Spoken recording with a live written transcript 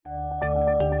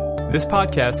This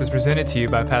podcast is presented to you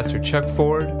by Pastor Chuck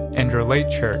Ford and Relate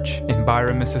Church in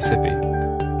Byron, Mississippi.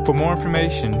 For more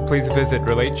information, please visit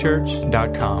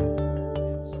relatechurch.com.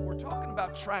 So we're talking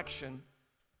about traction,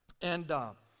 and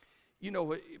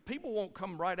people won't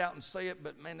come right out and say it,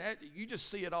 but man, you just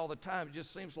see it all the time. It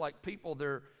just seems like people,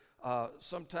 they're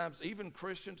sometimes, even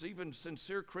Christians, even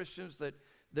sincere Christians, that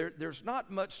there's not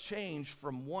much change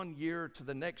from one year to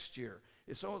the next year.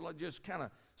 It's almost like just kind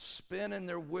of spinning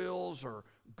their wheels or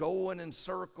going in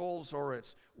circles, or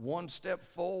it's one step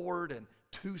forward and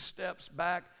two steps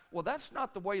back. Well, that's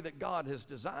not the way that God has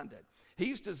designed it.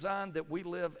 He's designed that we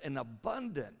live an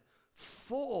abundant,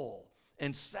 full,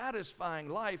 and satisfying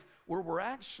life where we're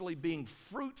actually being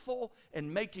fruitful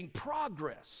and making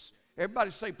progress.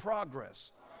 Everybody say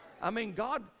progress. I mean,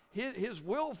 God, His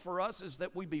will for us is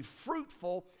that we be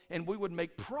fruitful and we would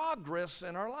make progress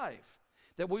in our life,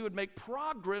 that we would make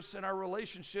progress in our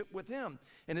relationship with Him.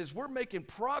 And as we're making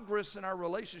progress in our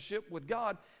relationship with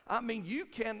God, I mean, you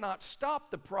cannot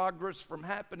stop the progress from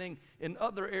happening in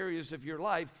other areas of your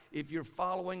life if you're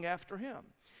following after Him.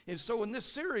 And so in this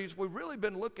series, we've really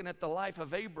been looking at the life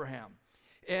of Abraham.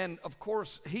 And of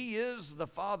course, he is the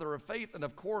father of faith, and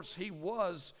of course, he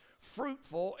was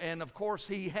fruitful, and of course,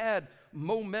 he had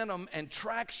momentum and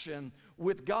traction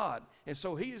with God. And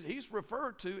so he's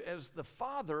referred to as the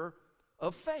father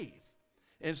of faith.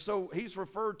 And so he's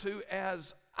referred to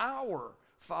as our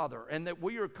Father, and that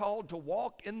we are called to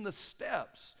walk in the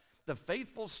steps, the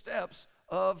faithful steps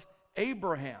of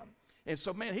Abraham. And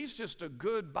so, man, he's just a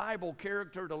good Bible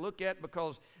character to look at,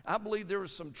 because I believe there are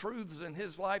some truths in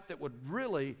his life that would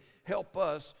really help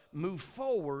us move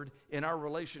forward in our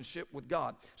relationship with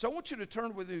God. So I want you to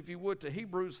turn with me, if you would, to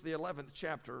Hebrews, the 11th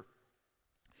chapter.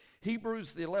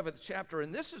 Hebrews, the 11th chapter,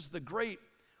 and this is the great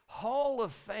Hall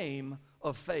of Fame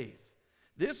of faith.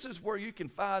 This is where you can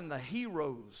find the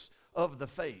heroes of the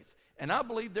faith. And I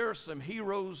believe there are some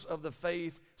heroes of the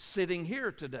faith sitting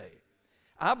here today.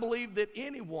 I believe that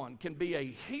anyone can be a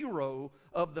hero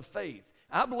of the faith.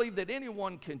 I believe that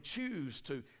anyone can choose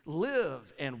to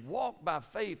live and walk by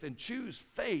faith and choose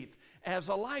faith as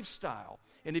a lifestyle.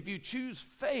 And if you choose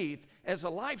faith as a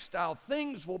lifestyle,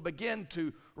 things will begin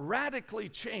to radically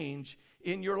change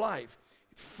in your life.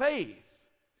 Faith,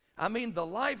 I mean, the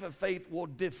life of faith will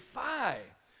defy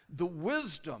the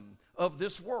wisdom of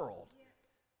this world.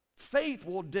 Faith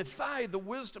will defy the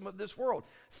wisdom of this world.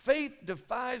 Faith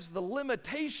defies the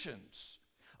limitations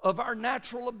of our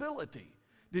natural ability.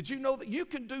 Did you know that you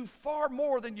can do far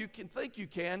more than you can think you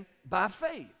can by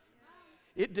faith?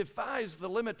 It defies the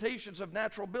limitations of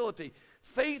natural ability.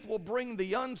 Faith will bring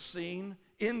the unseen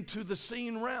into the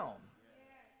seen realm.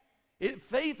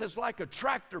 Faith is like a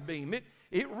tractor beam.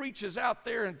 It reaches out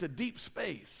there into deep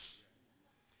space,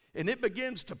 and it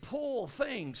begins to pull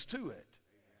things to it.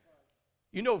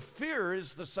 You know, fear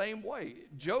is the same way.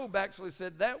 Job actually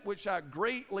said, that which I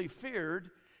greatly feared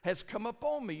has come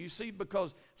upon me. You see,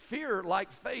 because fear,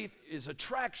 like faith, is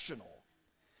attractional.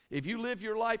 If you live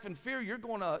your life in fear, you're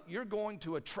going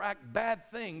to attract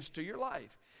bad things to your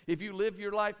life. If you live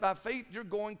your life by faith, you're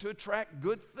going to attract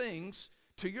good things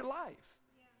to your life.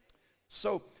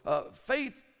 So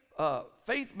faith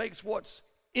makes what's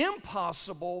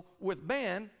impossible with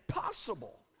man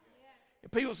possible.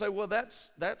 And people say, well,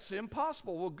 that's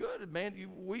impossible. Well, good, man.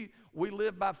 We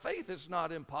live by faith. It's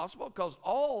not impossible, because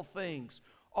all things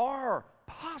are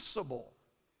possible.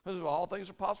 All things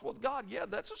are possible with God. Yeah,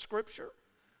 that's a scripture.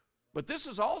 But this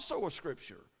is also a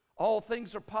scripture. All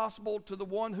things are possible to the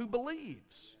one who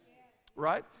believes.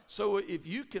 Right? So if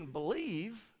you can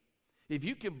believe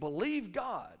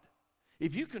God,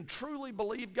 if you can truly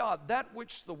believe God, that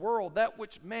which the world, that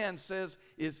which man says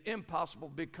is impossible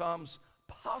becomes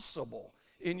possible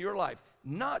in your life.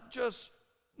 Not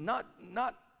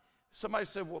somebody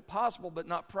said, well, possible but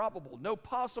not probable. No,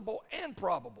 possible and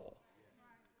probable.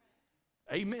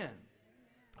 Amen.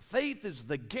 Faith is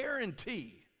the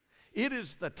guarantee. It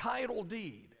is the title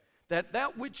deed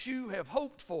that which you have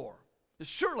hoped for is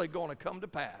surely going to come to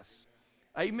pass.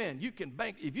 Amen. You can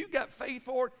bank. If you got faith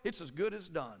for it, it's as good as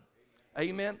done.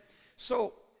 Amen.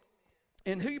 So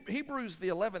in Hebrews, the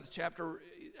 11th chapter,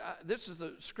 this is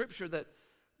a scripture that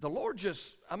the Lord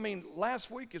last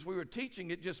week as we were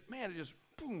teaching, it just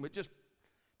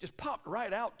popped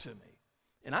right out to me.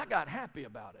 And I got happy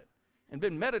about it and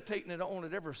been meditating on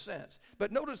it ever since.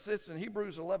 But notice this in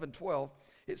Hebrews 11:12.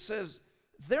 It says,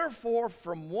 therefore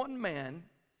from one man,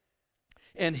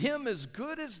 and him as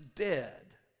good as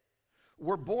dead,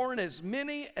 were born as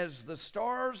many as the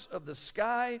stars of the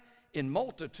sky in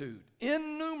multitude,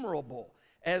 innumerable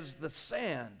as the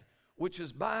sand which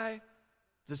is by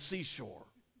the seashore.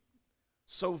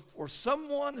 So for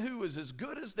someone who is as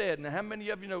good as dead, now how many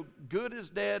of you know good as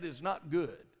dead is not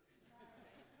good?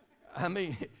 I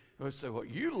mean, we say, well,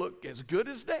 you look as good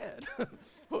as dead.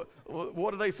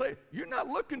 What do they say? You're not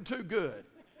looking too good.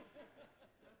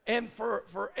 And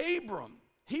for Abram,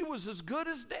 he was as good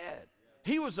as dead.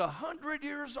 He was 100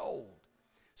 years old.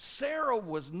 Sarah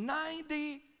was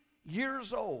 90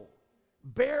 years old,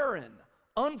 barren,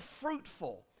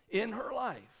 unfruitful in her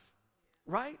life,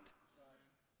 right?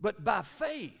 But by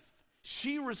faith,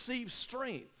 she received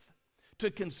strength to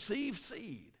conceive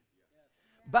seed.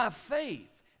 By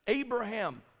faith,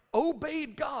 Abraham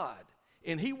obeyed God,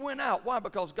 and he went out. Why?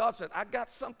 Because God said, I got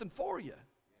something for you.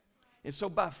 And so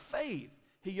by faith,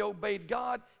 he obeyed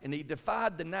God, and he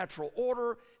defied the natural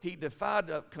order. He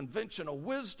defied conventional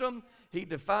wisdom. He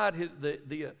defied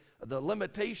the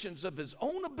limitations of his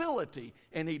own ability,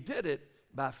 and he did it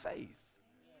by faith.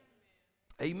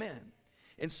 Amen.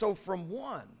 And so from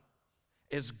one,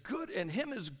 as good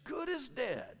as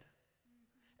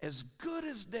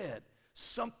dead,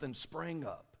 something sprang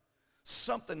up.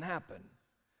 Something happened.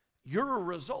 You're a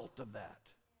result of that.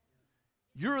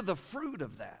 You're the fruit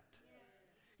of that.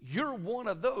 You're one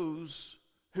of those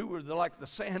who were like the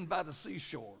sand by the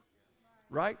seashore,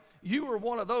 right? You were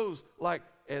one of those like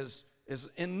as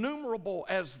innumerable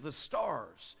as the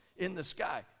stars in the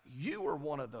sky. You were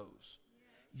one of those.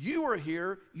 You are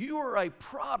here. You are a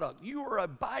product. You are a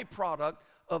byproduct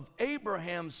of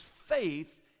Abraham's faith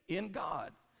in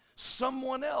God.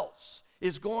 Someone else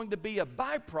is going to be a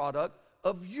byproduct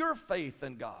of your faith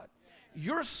in God.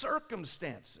 Your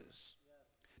circumstances,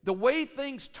 the way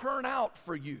things turn out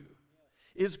for you,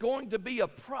 is going to be a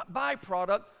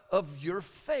byproduct of your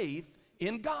faith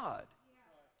in God.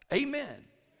 Amen.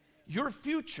 Your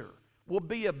future will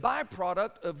be a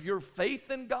byproduct of your faith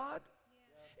in God.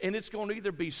 And it's going to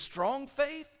either be strong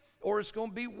faith or it's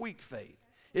going to be weak faith.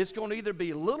 It's going to either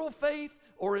be little faith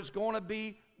or it's going to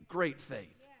be great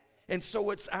faith. And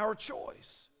so it's our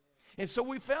choice. And so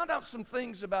we found out some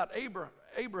things about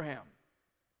Abraham.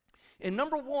 And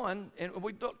number one, and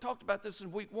we talked about this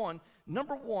in week one,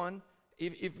 number one,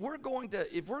 if we're going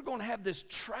to have this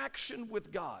traction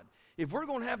with God, if we're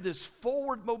going to have this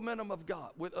forward momentum of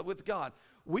God with God,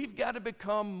 we've got to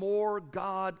become more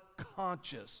God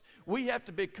conscious. We have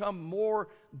to become more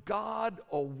God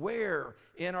aware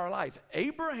in our life.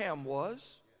 Abraham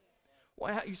was.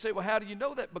 Well, you say, well, how do you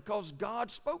know that? Because God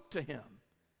spoke to him.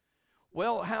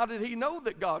 Well, how did he know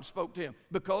that God spoke to him?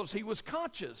 Because he was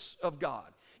conscious of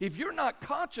God. If you're not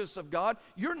conscious of God,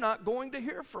 you're not going to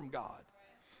hear from God.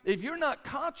 If you're not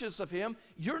conscious of him,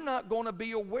 you're not going to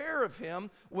be aware of him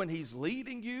when he's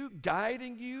leading you,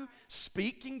 guiding you,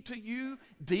 speaking to you,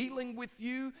 dealing with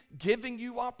you, giving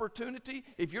you opportunity.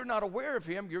 If you're not aware of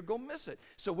him, you're going to miss it.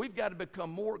 So we've got to become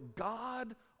more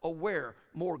God aware,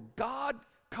 more God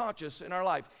conscious in our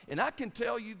life. And I can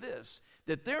tell you this,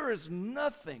 that there is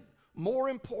nothing more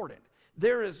important,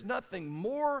 there is nothing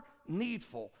more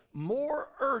needful, more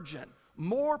urgent,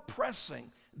 more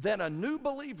pressing than a new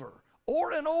believer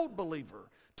or an old believer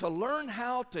to learn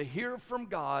how to hear from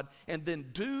God and then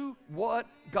do what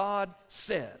God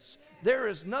says. There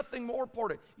is nothing more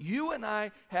important. You and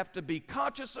I have to be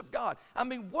conscious of God. I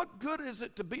mean, what good is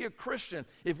it to be a Christian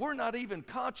if we're not even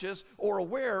conscious or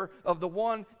aware of the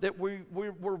one that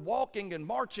we're walking and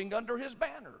marching under his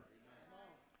banner?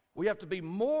 We have to be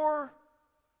more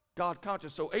God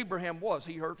conscious. So Abraham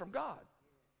he heard from God.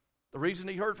 The reason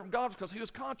he heard from God is because he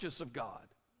was conscious of God.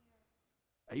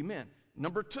 Amen.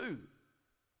 Number two,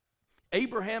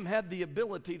 Abraham had the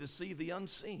ability to see the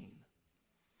unseen.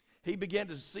 He began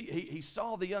to see, he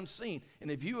saw the unseen. And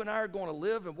if you and I are going to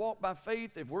live and walk by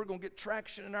faith, if we're going to get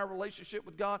traction in our relationship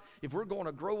with God, if we're going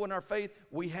to grow in our faith,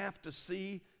 we have to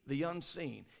see the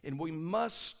unseen. And we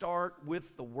must start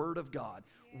with the Word of God.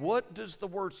 What does the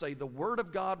Word say? The Word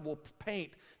of God will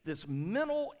paint this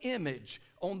mental image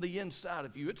on the inside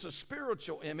of you. It's a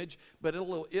spiritual image, but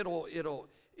it'll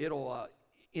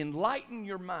enlighten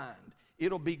your mind.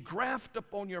 It'll be grafted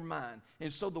upon your mind.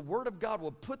 And so the Word of God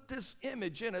will put this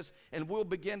image in us, and we'll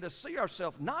begin to see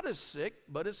ourselves not as sick,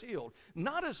 but as healed.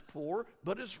 Not as poor,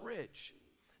 but as rich.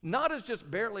 Not as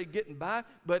just barely getting by,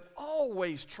 but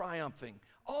always triumphing,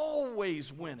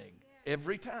 always winning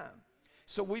every time.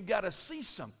 So we've got to see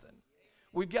something.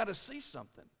 We've got to see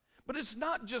something. But it's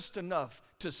not just enough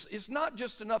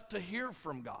to hear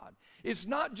from God. It's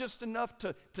not just enough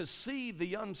to see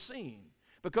the unseen.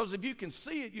 Because if you can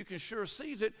see it, you can sure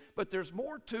seize it, but there's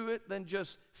more to it than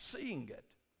just seeing it.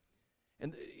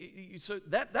 And so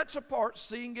that's a part,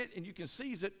 seeing it, and you can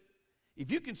seize it.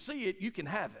 If you can see it, you can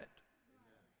have it.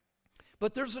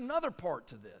 But there's another part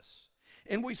to this.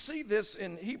 And we see this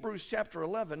in Hebrews chapter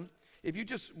 11. if you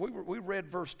just, we read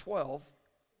verse 12,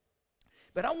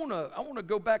 but I want to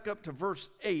go back up to verse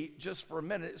 8 just for a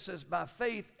minute. It says, by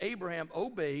faith Abraham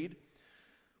obeyed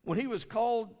when he was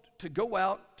called to go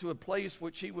out to a place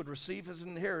which he would receive as an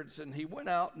inheritance, and he went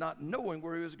out not knowing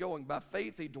where he was going. By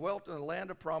faith he dwelt in the land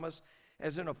of promise,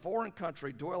 as in a foreign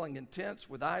country, dwelling in tents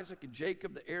with Isaac and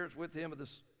Jacob, the heirs with him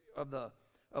of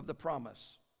the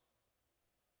promise.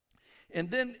 And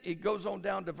then he goes on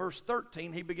down to verse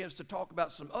 13. He begins to talk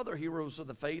about some other heroes of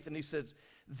the faith, and he says,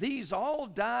 these all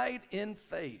died in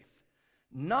faith,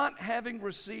 not having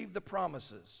received the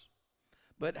promises,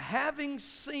 but having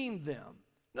seen them.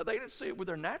 No, they didn't see it with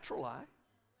their natural eye,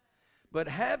 but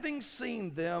having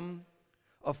seen them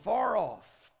afar off,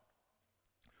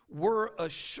 were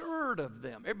assured of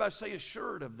them. Everybody say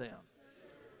assured of them.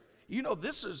 You know,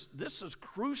 this is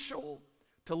crucial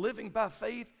to living by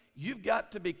faith. You've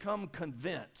got to become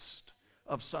convinced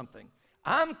of something.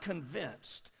 I'm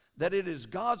convinced that it is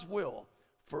God's will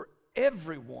for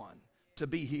everyone to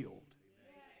be healed.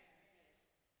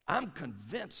 I'm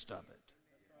convinced of it.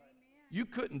 You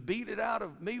couldn't beat it out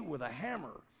of me with a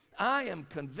hammer. I am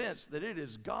convinced that it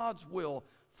is God's will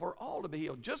for all to be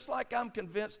healed. Just like I'm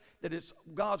convinced that it's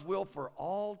God's will for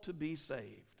all to be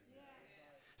saved.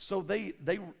 So they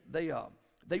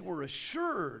were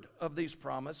assured of these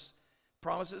promises.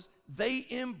 They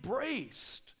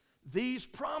embraced these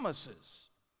promises.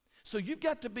 So you've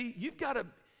got to be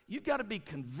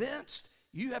convinced.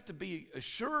 You have to be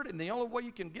assured, and the only way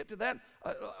you can get to that,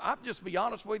 I'll just be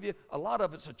honest with you, a lot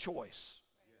of it's a choice.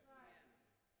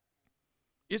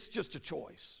 It's just a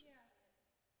choice.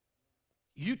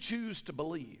 You choose to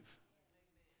believe.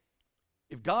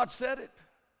 If God said it,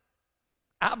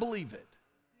 I believe it.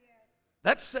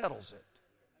 That settles it,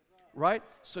 right?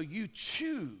 So you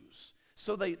choose.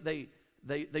 So they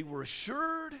were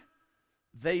assured,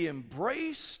 they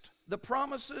embraced the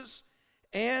promises,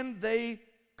 and they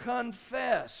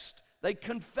confessed. They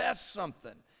confessed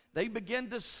something. They began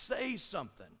to say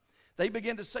something.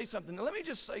 Now, let me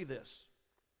just say this.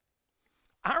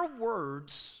 Our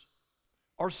words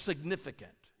are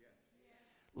significant.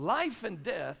 Life and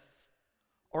death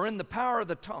are in the power of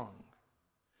the tongue.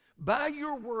 By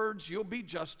your words, you'll be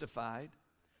justified.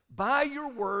 By your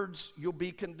words, you'll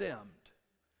be condemned.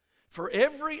 For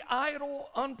every idle,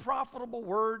 unprofitable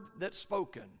word that's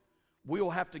spoken, we'll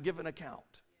have to give an account.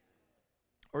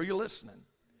 Are you listening?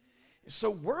 So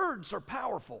words are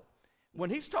powerful. When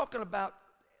he's talking about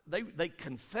they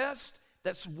confessed,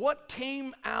 that's what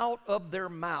came out of their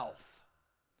mouth.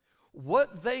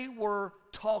 What they were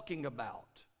talking about.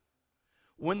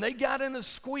 When they got in a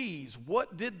squeeze,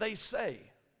 what did they say?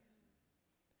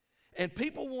 And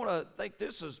people want to think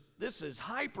this is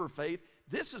hyper faith.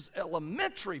 This is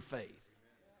elementary faith.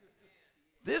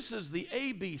 This is the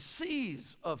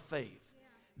ABCs of faith.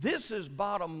 This is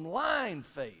bottom line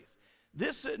faith.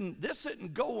 This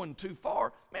isn't going too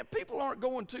far. Man, people aren't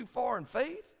going too far in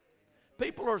faith.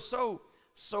 People are so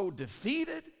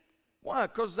defeated. Why?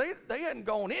 Because they hadn't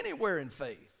gone anywhere in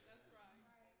faith.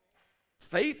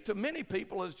 Faith to many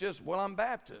people is just, well, I'm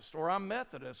Baptist, or I'm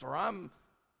Methodist, or I'm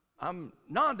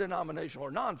non-denominational,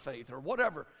 or non-faith, or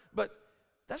whatever. But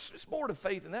that's just more to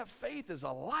faith, and that faith is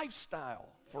a lifestyle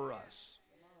for us.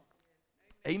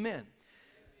 Amen.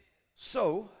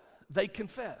 So they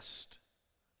confessed.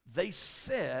 They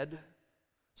said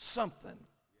something.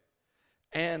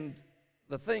 And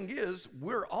the thing is,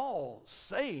 we're all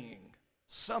saying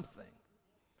something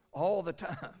all the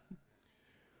time.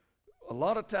 A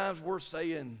lot of times we're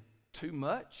saying too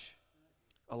much.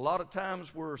 A lot of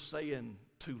times we're saying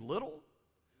too little.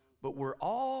 But we're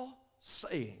all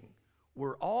saying,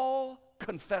 we're all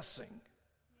confessing,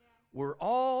 we're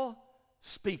all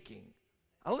speaking.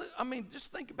 I mean,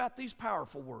 just think about these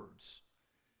powerful words.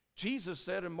 Jesus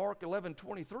said in Mark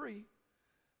 11:23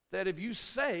 that if you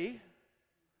say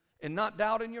and not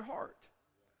doubt in your heart,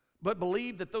 but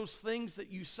believe that those things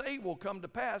that you say will come to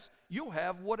pass, you'll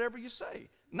have whatever you say.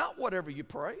 Not whatever you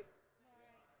pray,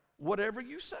 whatever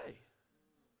you say.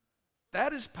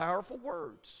 That is powerful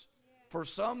words. For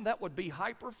some, that would be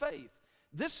hyper faith.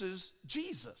 This is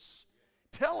Jesus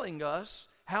telling us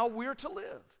how we're to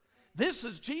live. This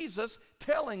is Jesus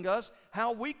telling us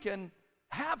how we can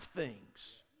have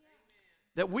things,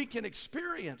 that we can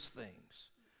experience things,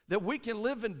 that we can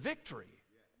live in victory.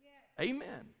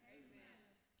 Amen.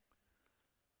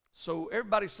 So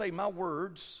everybody say, my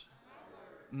words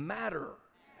matter.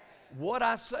 What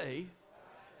I say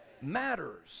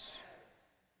matters.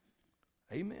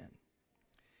 Amen.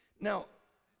 Now,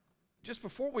 just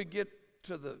before we get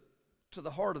to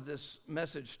the heart of this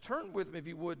message, turn with me, if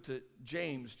you would, to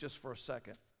James just for a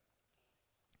second.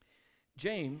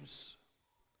 James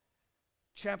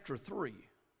chapter 3.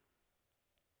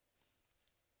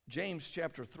 James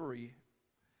chapter 3.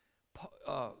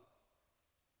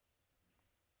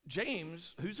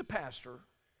 James, who's a pastor,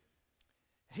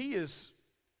 he is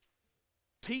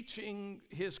teaching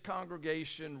his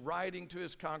congregation, writing to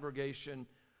his congregation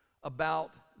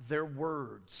about their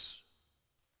words,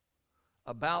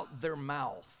 about their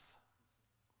mouth,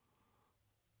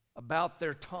 about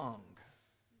their tongue.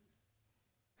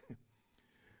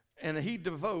 And he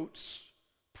devotes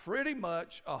pretty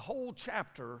much a whole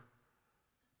chapter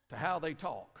to how they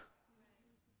talk.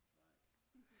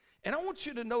 And I want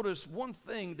you to notice one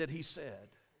thing that he said.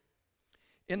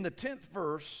 In the 10th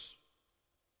verse,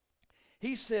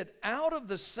 he said, out of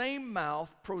the same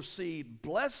mouth proceed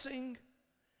blessing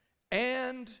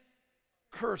and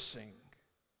cursing.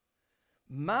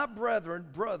 My brethren,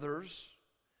 brothers,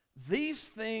 these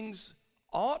things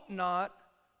ought not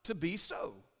to be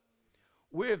so.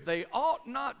 Well, if they ought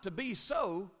not to be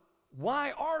so,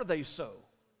 why are they so?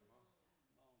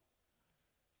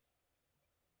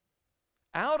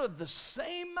 Out of the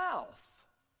same mouth,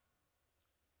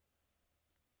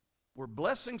 we're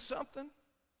blessing something,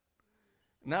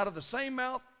 and out of the same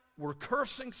mouth, we're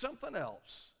cursing something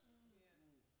else.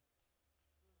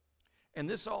 And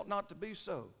this ought not to be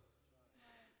so.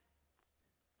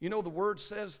 You know, the Word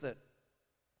says that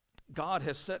God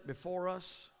has set before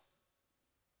us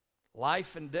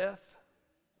life and death,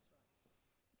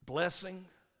 blessing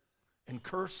and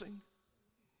cursing.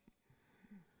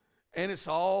 And it's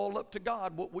all up to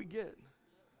God what we get.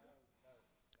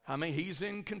 I mean, He's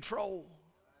in control.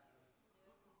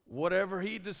 Whatever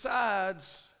He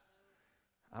decides,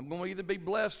 I'm going to either be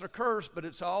blessed or cursed, but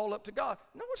it's all up to God.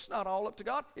 No, it's not all up to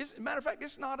God. As a matter of fact,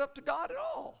 it's not up to God at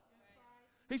all.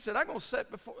 He said, I'm going to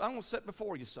set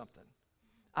before you something.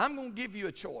 I'm going to give you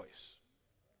a choice.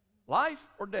 Life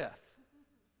or death.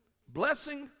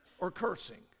 Blessing or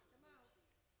cursing.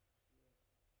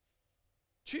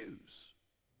 Choose.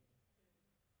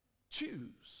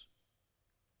 Choose.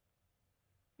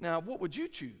 Now, what would you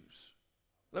choose?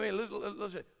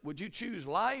 Would you choose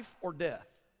life or death?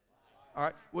 All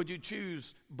right. Would you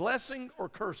choose blessing or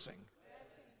cursing?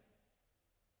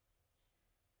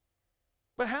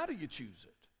 But how do you choose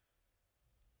it?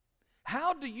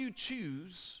 How do you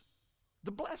choose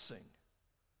the blessing?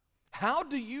 How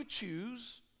do you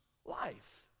choose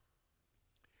life?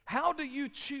 How do you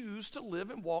choose to live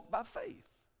and walk by faith?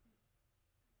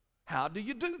 How do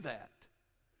you do that?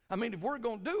 I mean, if we're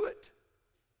going to do it,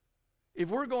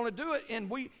 and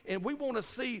we want to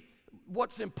see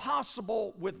what's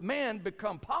impossible with man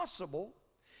become possible,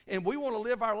 and we want to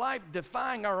live our life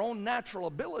defying our own natural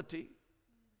ability,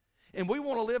 and we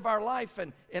want to live our life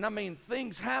and I mean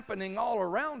things happening all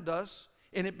around us,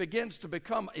 and it begins to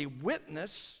become a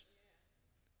witness,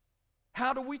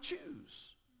 how do we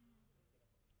choose?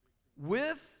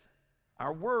 With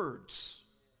our words.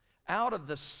 Out of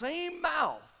the same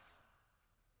mouth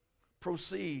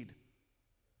proceed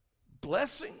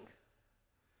blessing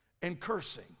and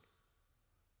cursing.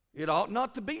 It ought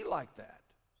not to be like that.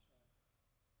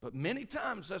 But many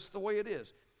times that's the way it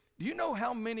is. Do you know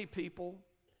how many people,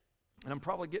 and I'm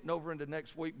probably getting over into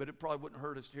next week, but it probably wouldn't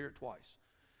hurt us to hear it twice.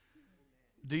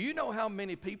 Do you know how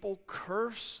many people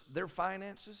curse their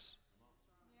finances?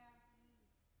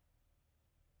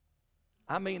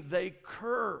 I mean, they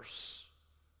curse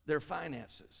their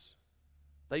finances.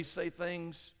 They say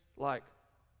things like,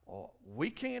 oh,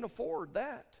 we can't afford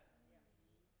that.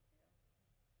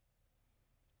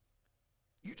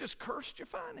 You just cursed your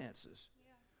finances.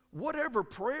 Whatever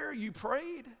prayer you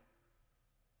prayed,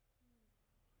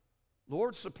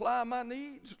 Lord, supply my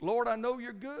needs. Lord, I know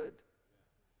you're good.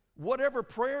 Whatever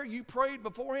prayer you prayed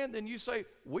beforehand, then you say,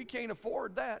 we can't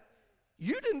afford that.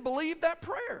 You didn't believe that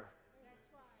prayer.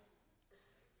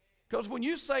 Because when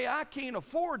you say, I can't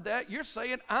afford that, you're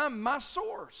saying, I'm my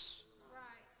source. Right.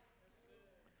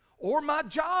 Or my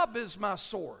job is my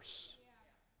source.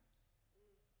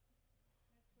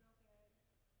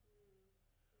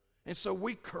 And so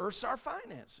we curse our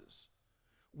finances.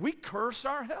 We curse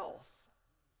our health.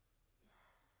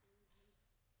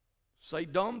 Say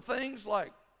dumb things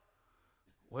like,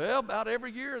 well, about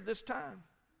every year at this time,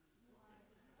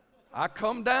 I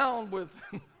come down with...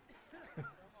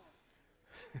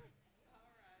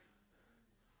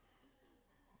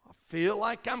 feel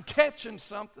like I'm catching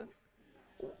something.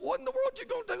 What in the world you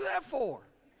going to do that for?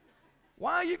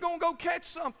 Why are you going to go catch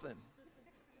something?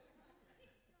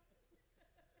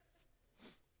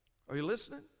 Are you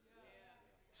listening?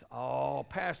 Oh,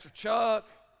 Pastor Chuck,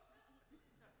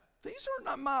 these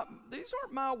aren't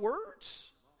my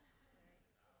words.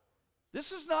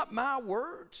 This is not my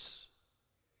words.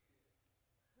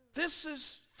 This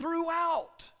is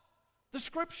throughout the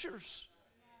Scriptures.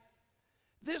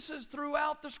 This is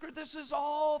throughout the Scriptures. This is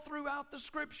all throughout the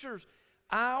Scriptures.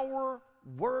 Our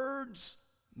words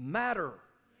matter.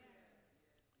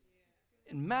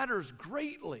 It matters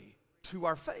greatly to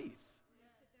our faith.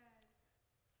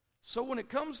 So when it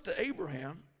comes to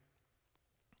Abraham,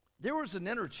 there was an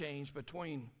interchange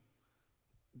between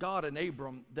God and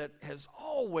Abram that has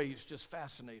always just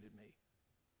fascinated me.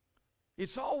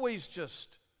 It's always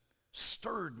just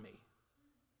stirred me.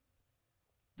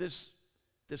 This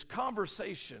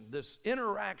conversation, this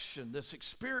interaction, this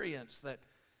experience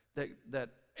that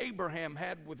Abraham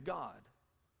had with God.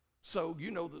 So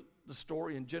you know the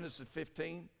story in Genesis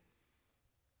 15.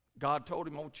 God told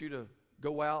him, I want you to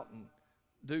go out and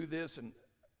do this. And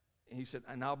he said,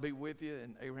 and I'll be with you.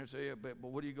 And Abraham said, yeah, but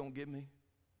what are you going to give me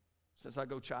since I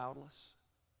go childless?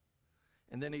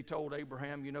 And then he told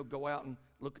Abraham, go out and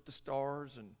look at the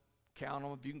stars and count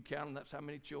them. If you can count them, that's how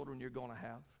many children you're going to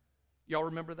have. Y'all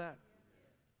remember that?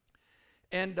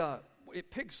 And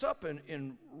it picks up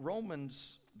in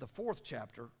Romans, the 4th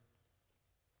chapter.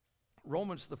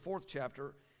 Romans, the 4th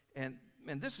chapter. And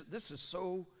this is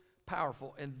so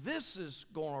powerful. And this is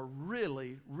going to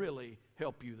really, really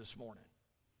help you this morning.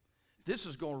 This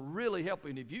is going to really help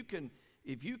you. And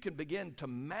if you can begin to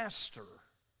master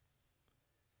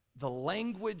the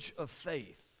language of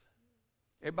faith.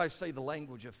 Everybody say the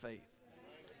language of faith.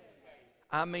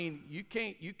 I mean, you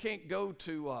can't go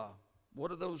to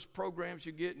what are those programs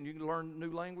you get and you can learn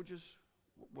new languages?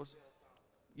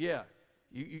 Yeah.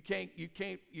 You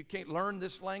can't learn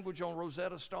this language on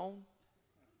Rosetta Stone.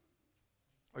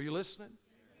 Are you listening?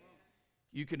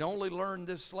 You can only learn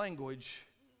this language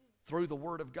through the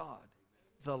Word of God.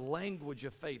 The language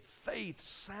of faith. Faith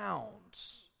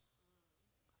sounds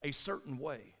a certain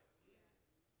way.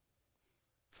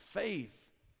 Faith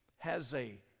has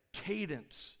a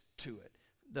cadence to it.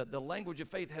 The language of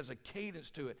faith has a cadence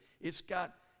to it. It's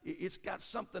got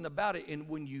something about it, and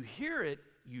when you hear it,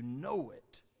 you know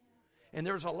it. And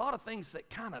there's a lot of things that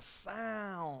kind of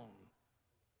sound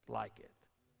like it.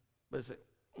 But it's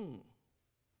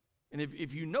And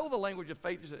if you know the language of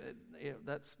faith, you say, yeah,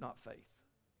 that's not faith.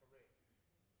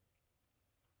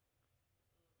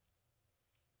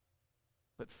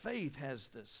 But faith has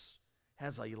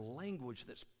a language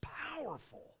that's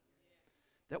powerful,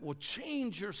 that will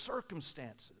change your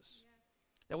circumstances,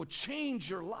 that will change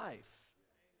your life,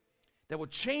 that will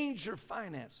change your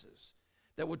finances,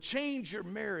 that will change your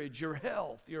marriage, your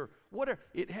health, your whatever.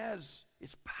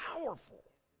 It's powerful.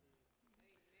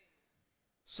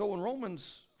 So in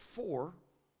Romans 4,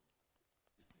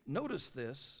 notice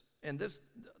this, and the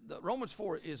Romans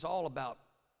 4 is all about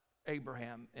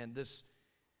Abraham and this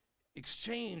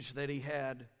exchange that he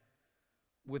had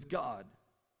with God.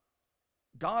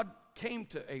 God came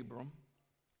to Abram,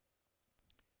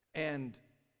 and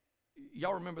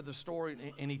y'all remember the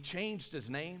story, and he changed his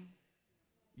name.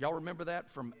 Y'all remember that?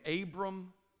 From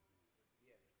Abram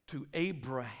to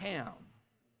Abraham.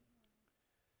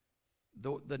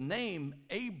 The name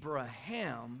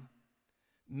Abraham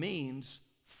means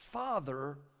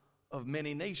father of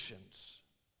many nations.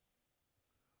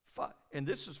 And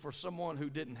this is for someone who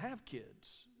didn't have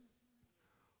kids.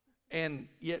 And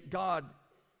yet God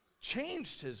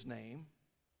changed his name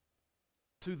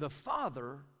to the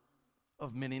father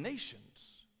of many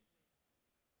nations.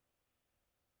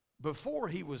 Before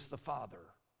he was the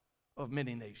father of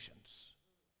many nations.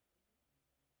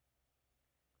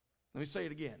 Let me say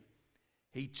it again.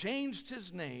 He changed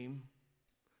his name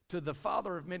to the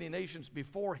father of many nations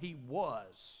before he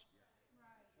was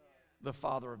the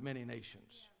father of many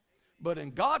nations. But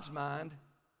in God's mind,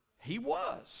 he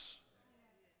was.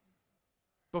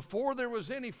 Before there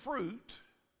was any fruit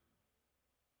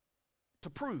to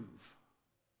prove.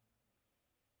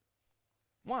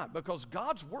 Why? Because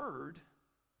God's word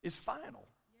is final.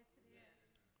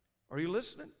 Are you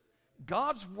listening?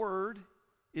 God's word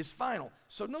is final.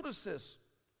 So notice this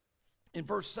in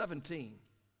verse 17.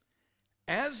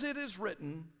 As it is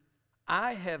written,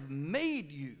 I have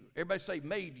made you. Everybody say,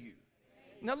 made you.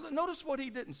 Now notice what he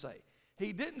didn't say.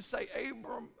 He didn't say,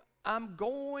 Abram, I'm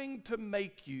going to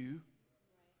make you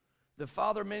the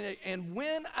father of many, and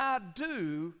when I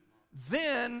do,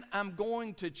 then I'm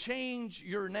going to change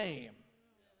your name.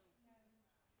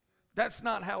 That's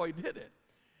not how he did it.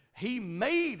 He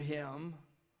made him,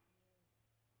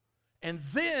 and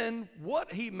then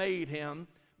what he made him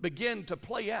began to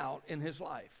play out in his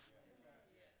life.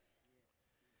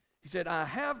 He said, I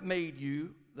have made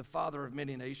you the father of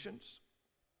many nations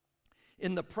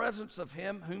in the presence of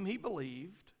him whom he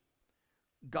believed,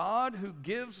 God who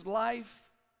gives life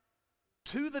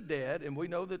to the dead, and we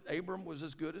know that Abram was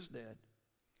as good as dead.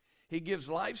 He gives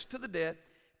life to the dead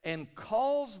and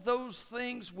calls those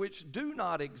things which do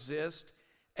not exist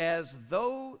as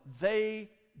though they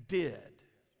did.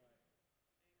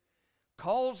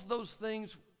 Calls those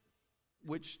things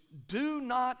which do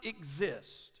not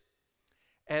exist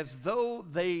as though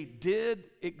they did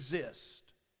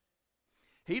exist.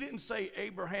 He didn't say,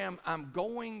 Abraham, I'm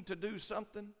going to do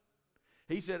something.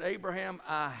 He said, Abraham,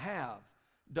 I have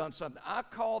done something. I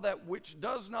call that which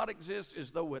does not exist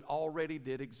as though it already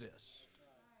did exist.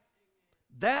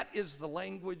 That is the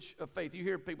language of faith. You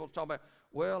hear people talk about,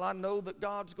 well, I know that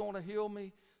God's going to heal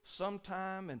me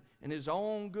sometime and in His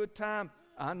own good time.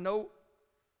 I know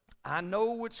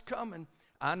it's coming.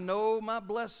 I know my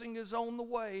blessing is on the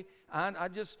way. I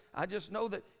just know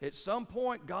that at some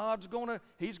point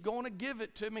He's gonna give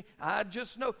it to me. I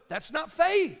just know. That's not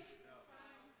faith.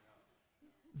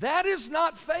 That is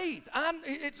not faith.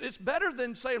 It's better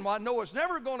than saying, well, I know it's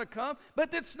never going to come,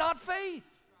 but it's not faith.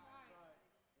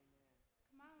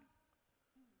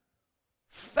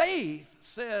 Faith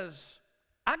says,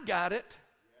 I got it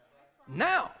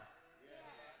now.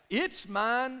 It's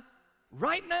mine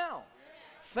right now.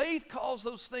 Faith calls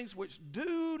those things which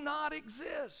do not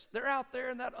exist. They're out there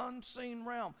in that unseen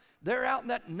realm. They're out in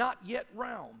that not yet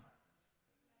realm.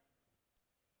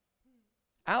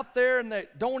 Out there in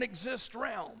that don't exist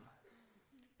realm.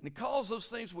 And He calls those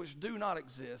things which do not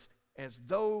exist as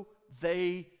though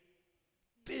they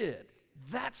did.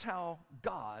 That's how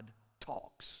God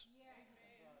talks.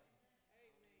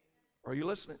 Are you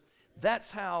listening?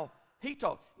 That's how He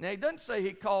talks. Now, He doesn't say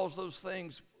He calls those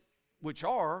things which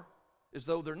are as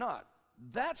though they're not.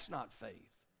 That's not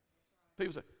faith.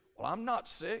 People say, well, I'm not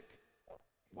sick.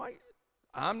 Why?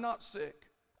 I'm not sick.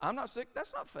 I'm not sick.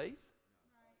 That's not faith.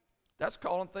 That's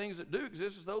calling things that do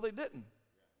exist as though they didn't.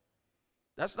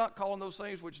 That's not calling those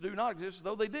things which do not exist as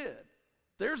though they did.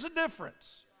 There's a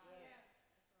difference.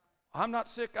 I'm not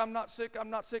sick. I'm not sick.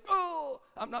 I'm not sick. Oh,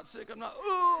 I'm not sick. I'm not.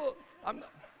 Oh, I'm not.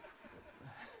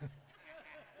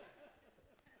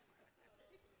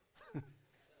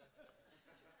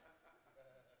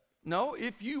 No,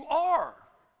 if you are,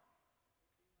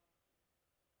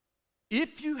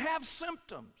 if you have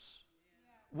symptoms,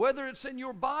 whether it's in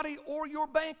your body or your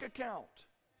bank account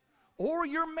or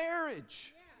your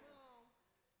marriage,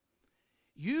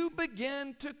 you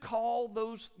begin to call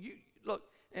those, look,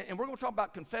 and we're going to talk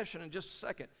about confession in just a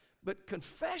second, but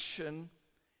confession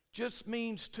just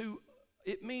means to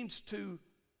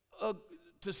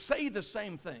say the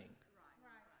same thing.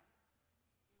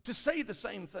 To say the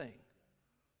same thing.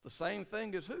 The same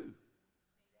thing as who?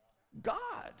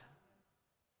 God.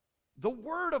 The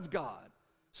Word of God.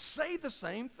 Say the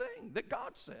same thing that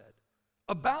God said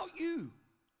about you.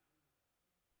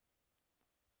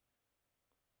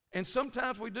 And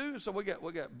sometimes we do, so we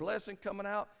got blessing coming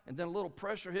out, and then a little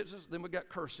pressure hits us, then we got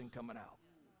cursing coming out.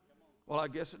 Well, I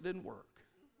guess it didn't work.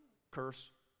 Curse.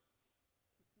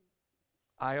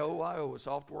 I owe, it's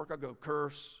off to work, I go,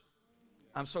 curse.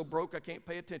 I'm so broke I can't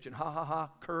pay attention. Ha, ha, ha,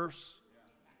 curse.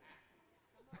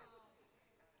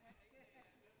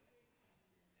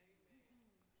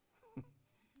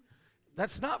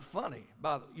 That's not funny.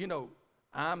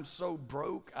 I'm so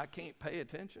broke I can't pay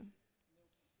attention.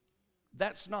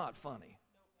 That's not funny.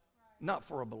 Not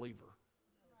for a believer.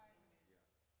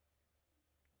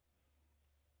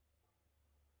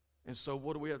 And so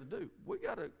what do we have to do? We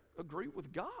got to agree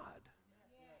with God.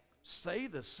 Say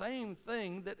the same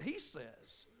thing that He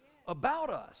says about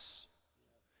us.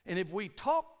 And if we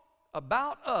talk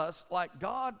about us like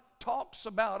God talks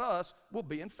about us, we'll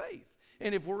be in faith.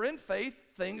 And if we're in faith,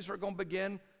 things are going to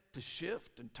begin to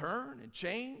shift and turn and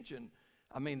change. And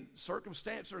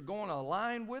circumstances are going to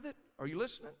align with it. Are you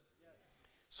listening? Yes.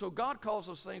 So God calls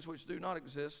those things which do not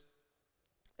exist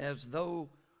as though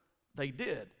they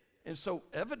did. And so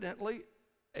evidently,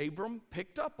 Abram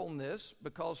picked up on this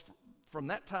because from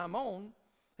that time on,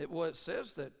 it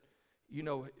says that,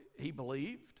 he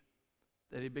believed,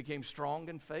 that he became strong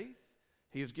in faith.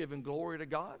 He was giving glory to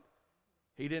God.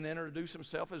 He didn't introduce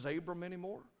himself as Abram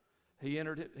anymore. He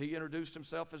introduced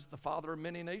himself as the father of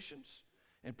many nations.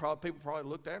 And people probably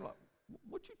looked at him like,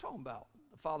 what you talking about?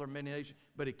 The father of many nations.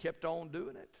 But he kept on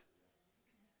doing it.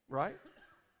 Right?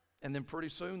 And then pretty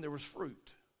soon there was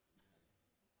fruit.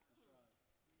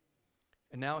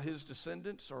 And now his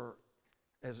descendants are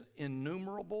as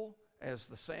innumerable as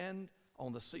the sand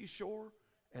on the seashore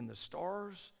and the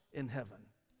stars in heaven.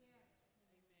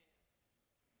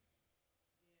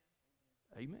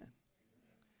 Amen.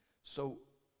 So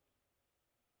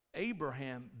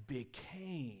Abraham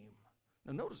became.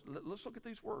 Now notice, let's look at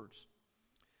these words.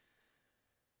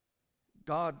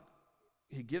 God,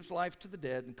 He gives life to the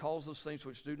dead and calls those things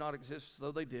which do not exist as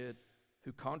though they did.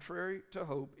 who contrary to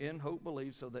hope, in hope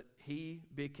believed, so that he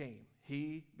became.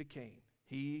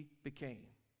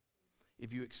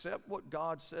 If you accept what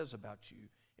God says about you,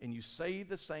 and you say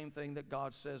the same thing that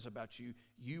God says about you,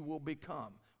 you will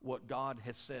become what God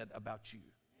has said about you.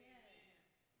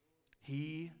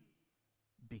 He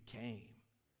became.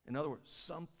 In other words,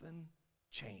 something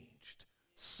changed.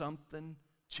 Something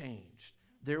changed.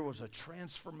 There was a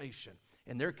transformation,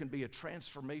 and there can be a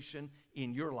transformation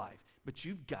in your life. But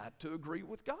you've got to agree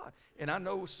with God. And I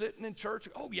know sitting in church,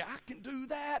 oh yeah, I can do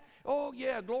that. Oh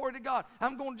yeah, glory to God.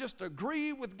 I'm going to just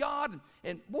agree with God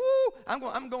and woo, I'm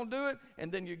going to do it.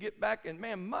 And then you get back and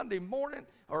man, Monday morning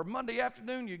or Monday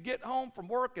afternoon, you get home from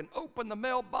work and open the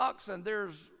mailbox and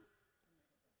there's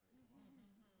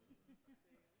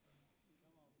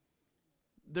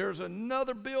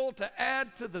another bill to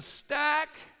add to the stack.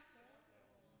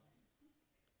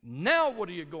 Now what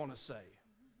are you going to say?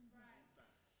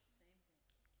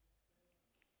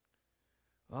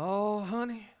 Oh,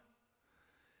 honey,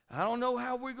 I don't know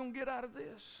how we're going to get out of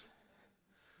this.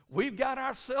 We've got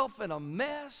ourselves in a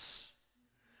mess.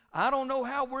 I don't know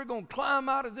how we're going to climb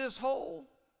out of this hole.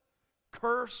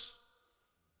 Curse.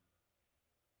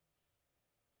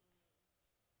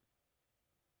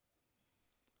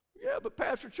 Yeah, but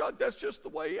Pastor Chuck, that's just the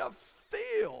way I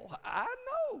feel. I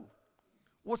know.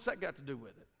 What's that got to do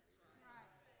with it?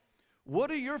 What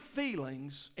are your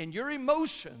feelings and your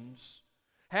emotions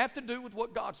have to do with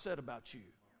what God said about you?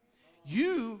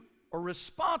 You are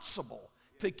responsible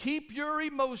to keep your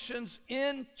emotions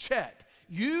in check.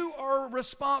 You are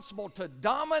responsible to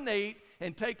dominate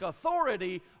and take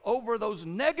authority over those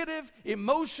negative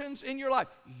emotions in your life.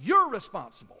 You're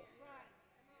responsible.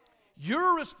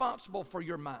 You're responsible for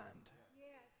your mind.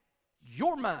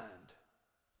 Your mind.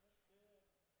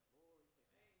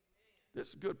 This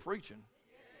is good preaching.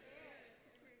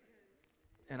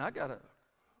 And I got to...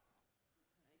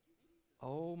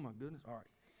 Oh, my goodness. All right.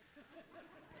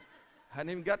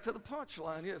 Hadn't even got to the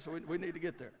punchline yet, so we need to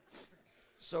get there.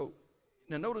 So,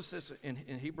 now notice this in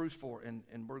Hebrews 4,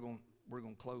 and we're going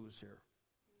to close here.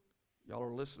 Y'all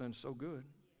are listening so good.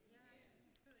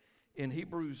 In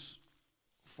Hebrews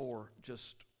 4,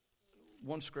 just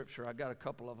one scripture. I got a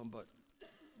couple of them, but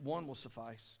one will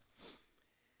suffice.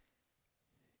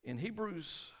 In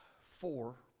Hebrews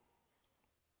 4,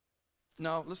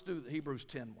 no, let's do the Hebrews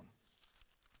 10 one.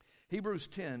 Hebrews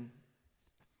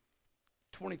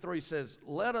 10:23 says,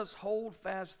 let us hold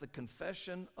fast the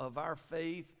confession of our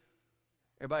faith.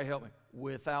 Everybody help me.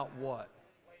 Without what?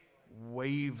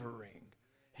 Wavering.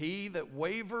 He that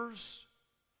wavers,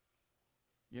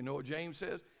 you know what James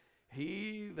says?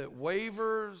 He that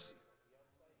wavers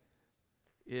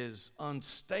is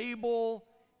unstable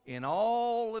in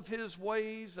all of his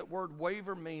ways. That word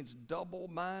waver means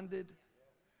double-minded,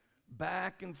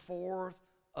 back and forth,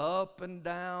 up and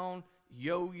down,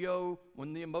 yo-yo.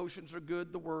 When the emotions are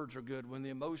good, the words are good. When the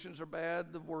emotions are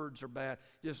bad, the words are bad.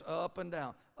 Just up and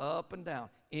down,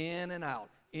 in and out,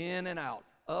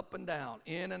 up and down,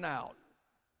 in and out.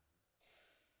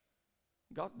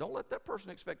 God, don't let that person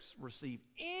expect to receive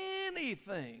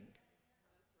anything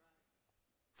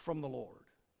from the Lord.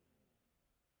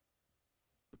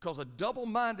 Because a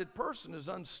double-minded person is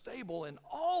unstable in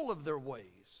all of their ways.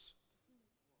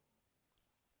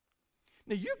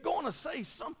 Now, you're going to say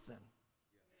something.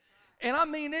 And I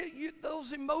mean,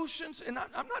 those emotions, and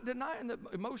I'm not denying that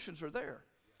emotions are there.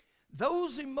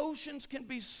 Those emotions can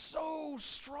be so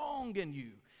strong in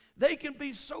you. They can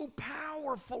be so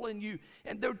powerful in you.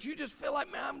 And you just feel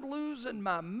like, man, I'm losing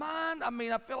my mind. I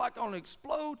mean, I feel like I'm going to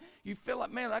explode. You feel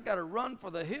like, man, I got to run for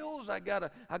the hills. I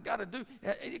got to do.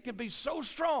 It can be so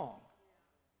strong.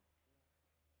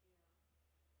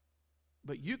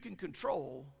 But you can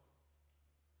control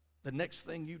the next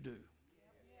thing you do.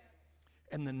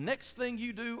 And the next thing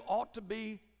you do ought to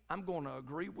be, I'm going to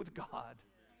agree with God.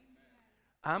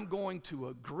 I'm going to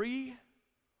agree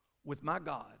with my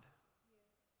God.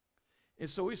 And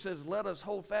so he says, let us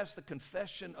hold fast the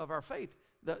confession of our faith.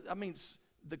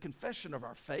 The confession of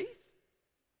our faith,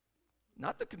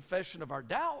 not the confession of our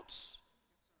doubts.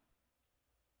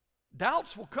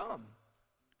 Doubts will come.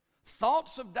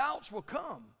 Thoughts of doubts will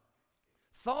come.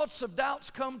 Thoughts of doubts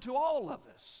come to all of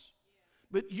us.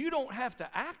 But you don't have to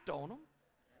act on them.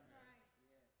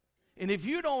 And if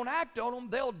you don't act on them,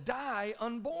 they'll die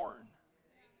unborn.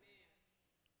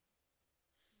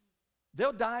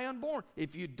 They'll die unborn.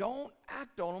 If you don't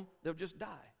act on them, they'll just die.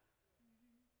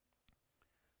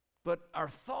 But our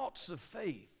thoughts of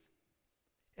faith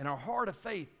and our heart of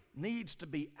faith needs to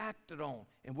be acted on.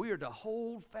 And we are to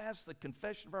hold fast the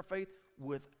confession of our faith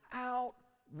without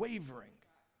wavering.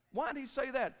 Why did he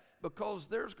say that? Because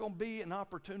there's going to be an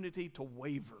opportunity to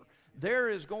waver. There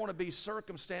is going to be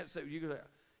circumstance that you're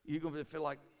going to feel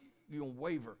like you're going to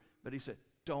waver. But he said,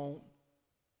 don't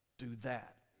do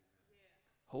that.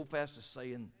 Hold fast to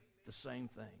saying the same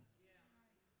thing.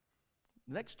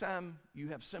 Next time you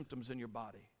have symptoms in your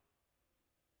body,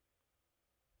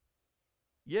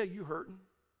 yeah, you hurting.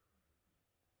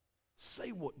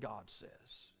 Say what God says.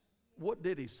 What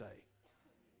did he say?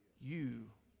 You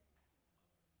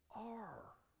are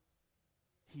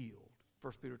healed.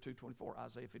 1 Peter 2:24,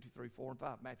 Isaiah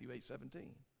 53:4-5, Matthew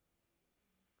 8:17.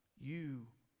 You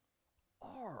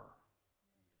are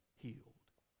healed.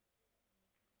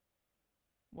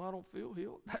 Well, I don't feel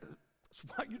healed. That's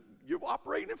why you're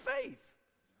operating in faith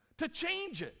to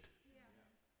change it.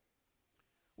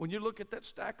 When you look at that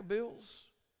stack of bills,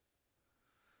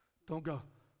 don't go,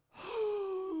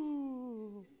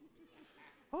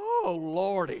 oh,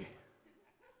 Lordy.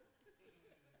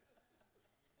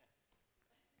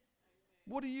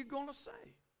 What are you going to say?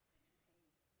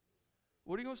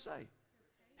 What are you going to say?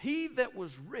 He that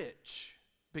was rich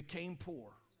became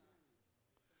poor,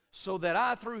 so that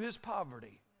I, through his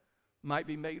poverty, might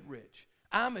be made rich.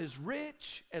 I'm as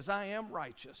rich as I am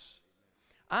righteous.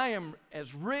 I am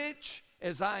as rich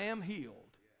as I am healed.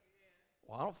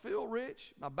 Well, I don't feel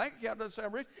rich. My bank account doesn't say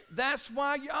I'm rich. That's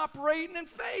why you're operating in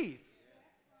faith.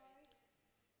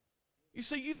 You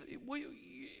see,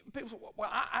 people say, well,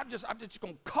 I'm just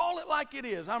going to call it like it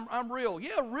is. I'm real.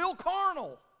 Yeah, real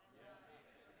carnal.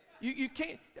 You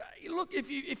can't, look,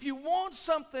 if you want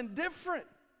something different,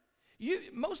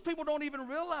 most people don't even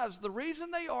realize the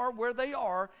reason they are where they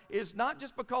are is not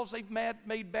just because they've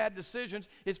made bad decisions.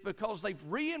 It's because they've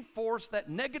reinforced that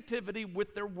negativity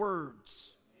with their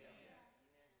words.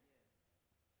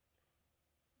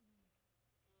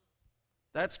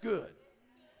 That's good.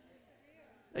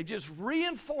 They just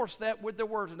reinforce that with their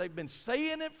words, and they've been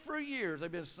saying it for years. They've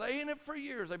been saying it for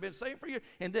years. They've been saying it for years,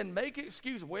 and then make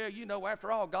excuses. Well,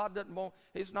 after all, God doesn't want.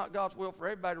 It's not God's will for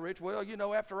everybody to be rich.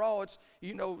 Well, after all, it's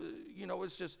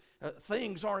it's just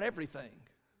things aren't everything.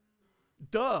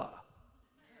 Duh.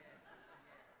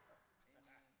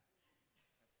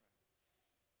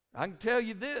 I can tell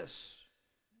you this: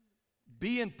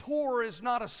 being poor is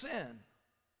not a sin.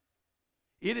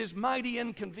 It is mighty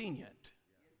inconvenient.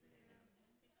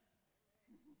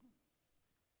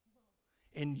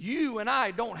 And you and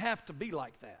I don't have to be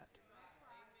like that.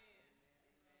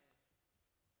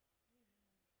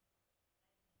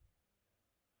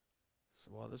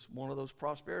 So, well, this is one of those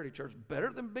prosperity churches.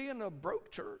 Better than being a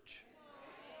broke church.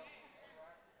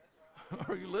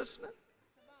 Are you listening?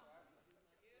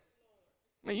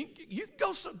 I mean, you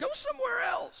go somewhere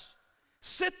else.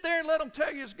 Sit there and let them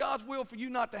tell you it's God's will for you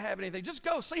not to have anything. Just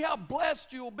go. See how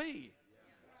blessed you'll be.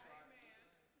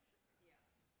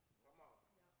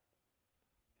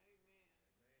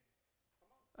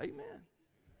 Amen.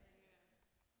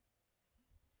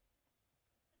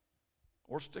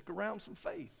 Or stick around some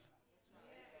faith.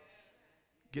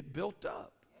 Get built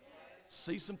up.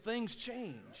 See some things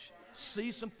change.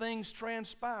 See some things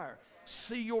transpire.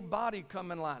 See your body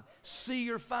come in line. See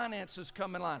your finances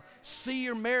come in line. See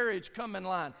your marriage come in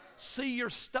line. See your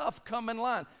stuff come in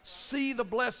line. See the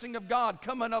blessing of God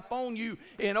coming up on you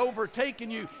and overtaking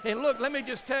you. And look, let me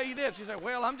just tell you this. You say,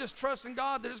 well, I'm just trusting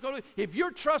God that it's going to. If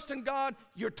you're trusting God,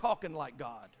 you're talking like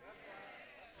God.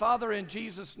 Father, in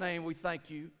Jesus' name, we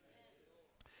thank you.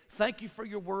 Thank you for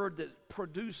your word that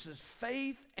produces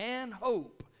faith and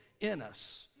hope in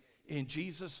us. In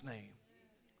Jesus' name.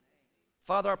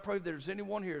 Father, I pray that there's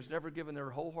anyone here who's never given their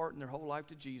whole heart and their whole life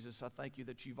to Jesus. I thank you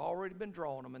that you've already been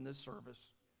drawing them in this service.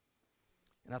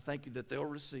 And I thank you that they'll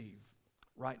receive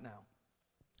right now.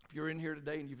 If you're in here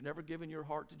today and you've never given your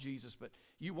heart to Jesus, but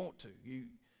you want to,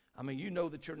 you know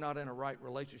that you're not in a right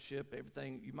relationship,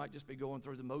 everything, you might just be going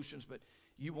through the motions, but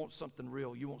you want something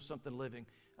real, you want something living.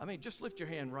 Just lift your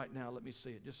hand right now. Let me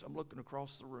see it. I'm looking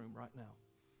across the room right now.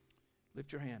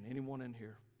 Lift your hand. Anyone in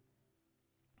here?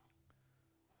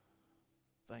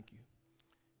 Thank you.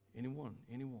 Anyone?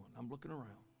 I'm looking around.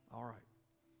 All right.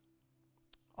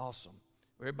 Awesome.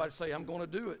 Everybody say, I'm going to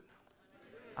do it.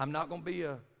 I'm not going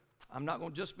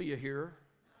to just be a hearer.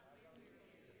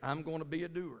 I'm going to be a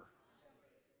doer.